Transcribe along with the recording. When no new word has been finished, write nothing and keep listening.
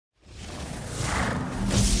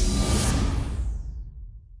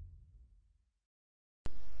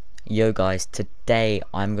Yo guys, today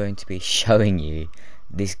I'm going to be showing you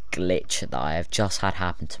this glitch that I have just had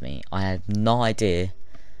happen to me. I have no idea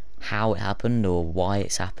how it happened or why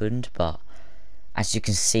it's happened, but as you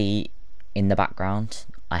can see in the background,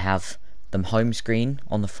 I have the home screen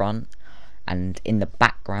on the front, and in the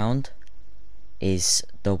background is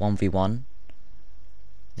the 1v1.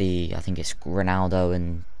 I think it's Ronaldo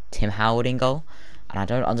and Tim Howard in goal, and I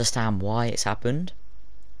don't understand why it's happened,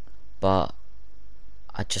 but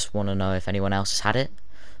I just want to know if anyone else has had it.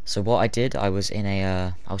 So what I did, I was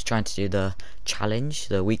trying to do the challenge,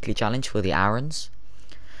 the weekly challenge for the Aarons,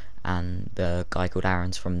 and the guy called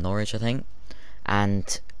Aarons from Norwich, I think,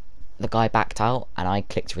 and the guy backed out, and I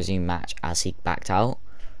clicked resume match as he backed out,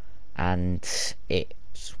 and it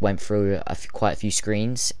went through quite a few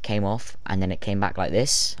screens, came off, and then it came back like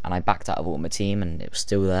this, and I backed out of Ultimate Team, and it was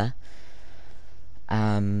still there.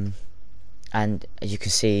 And as you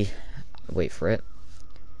can see, wait for it.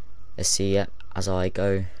 Let's see it as I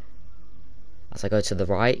go to the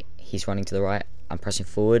right. He's running to the right. I'm pressing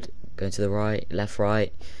forward, going to the right, left,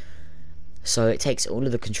 right. So it takes all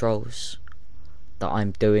of the controls that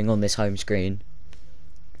I'm doing on this home screen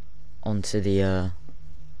onto the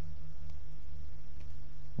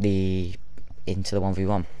into the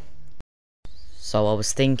 1v1. So I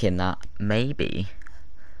was thinking that maybe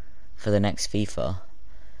for the next FIFA,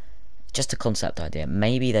 just a concept idea,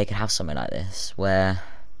 maybe they could have something like this where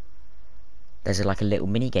there's like a little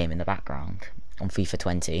mini game in the background on FIFA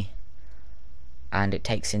 20, and it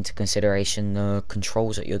takes into consideration the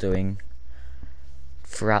controls that you're doing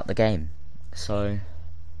throughout the game. So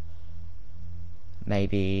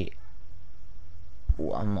maybe,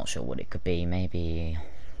 I'm not sure what it could be. Maybe,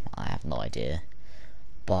 I have no idea.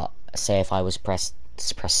 But say if I was press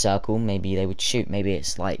circle, maybe they would shoot. Maybe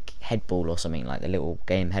it's like headball or something, like the little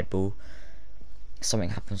game headball. Something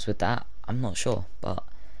happens with that. I'm not sure, but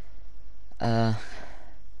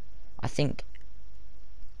I think,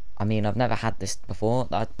 I mean, I've never had this before.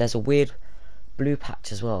 There's a weird blue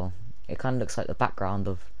patch as well. It kind of looks like the background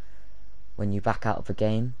of when you back out of a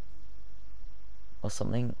game or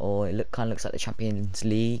something, or it kind of looks like the Champions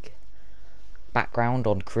League background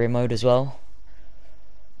on career mode as well.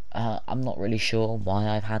 I'm not really sure why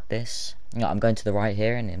I've had this. You know, I'm going to the right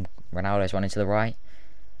here, and then Ronaldo's running to the right,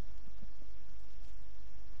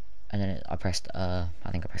 and then I pressed I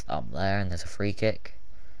think I pressed up there, and there's a free kick.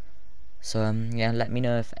 So yeah, let me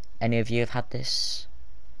know if any of you have had this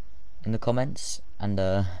in the comments, and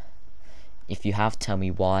if you have, tell me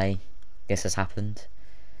why this has happened.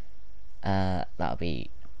 That'll be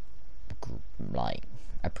like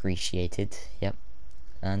appreciated. Yep.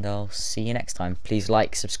 And I'll see you next time. Please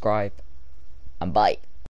like, subscribe, and bye.